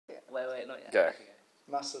yet, not yet. Go. Okay.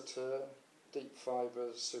 Masseter, deep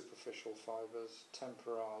fibres, superficial fibres,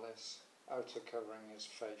 temporalis, outer covering is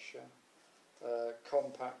fascia.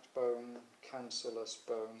 Compact bone, cancellous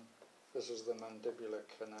bone, this is the mandibular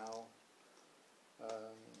canal.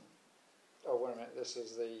 Oh, wait a minute, this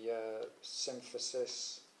is the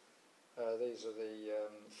symphysis. These are the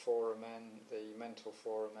foramen, the mental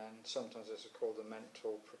foramen. Sometimes this is called the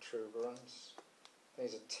mental protuberance.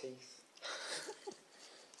 These are teeth.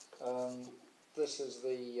 This is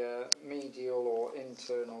the medial or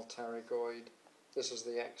internal pterygoid. This is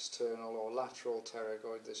the external or lateral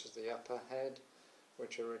pterygoid. This is the upper head,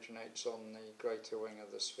 which originates on the greater wing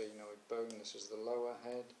of the sphenoid bone. This is the lower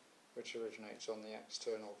head, which originates on the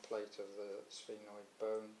external plate of the sphenoid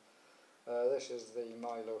bone. This is the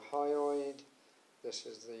mylohyoid. This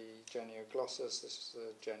is the genioglossus. This is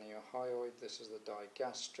the geniohyoid. This is the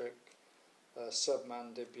digastric.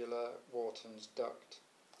 Submandibular, Wharton's duct.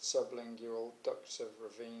 Sublingual, ducts of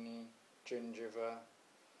Ravini, gingiva,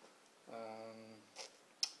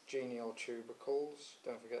 genial tubercles.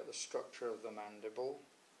 Don't forget the structure of the mandible.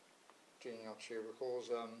 Genial tubercles,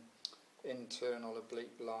 internal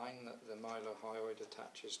oblique line that the mylohyoid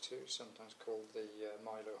attaches to, sometimes called the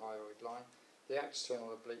mylohyoid line. The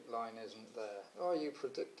external oblique line isn't there. Oh, you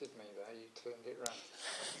predicted me there, you turned it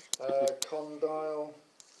round. Condyle,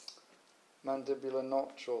 mandibular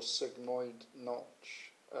notch or sigmoid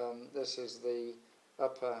notch. This is the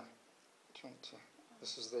upper.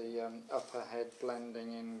 This is the upper head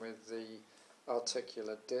blending in with the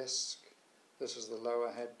articular disc. This is the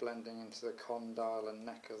lower head blending into the condyle and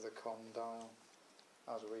neck of the condyle,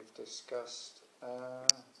 as we've discussed. And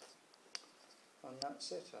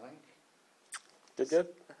that's it, I think. Good.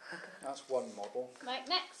 That's one model. Right,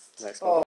 next. Next Oh, one.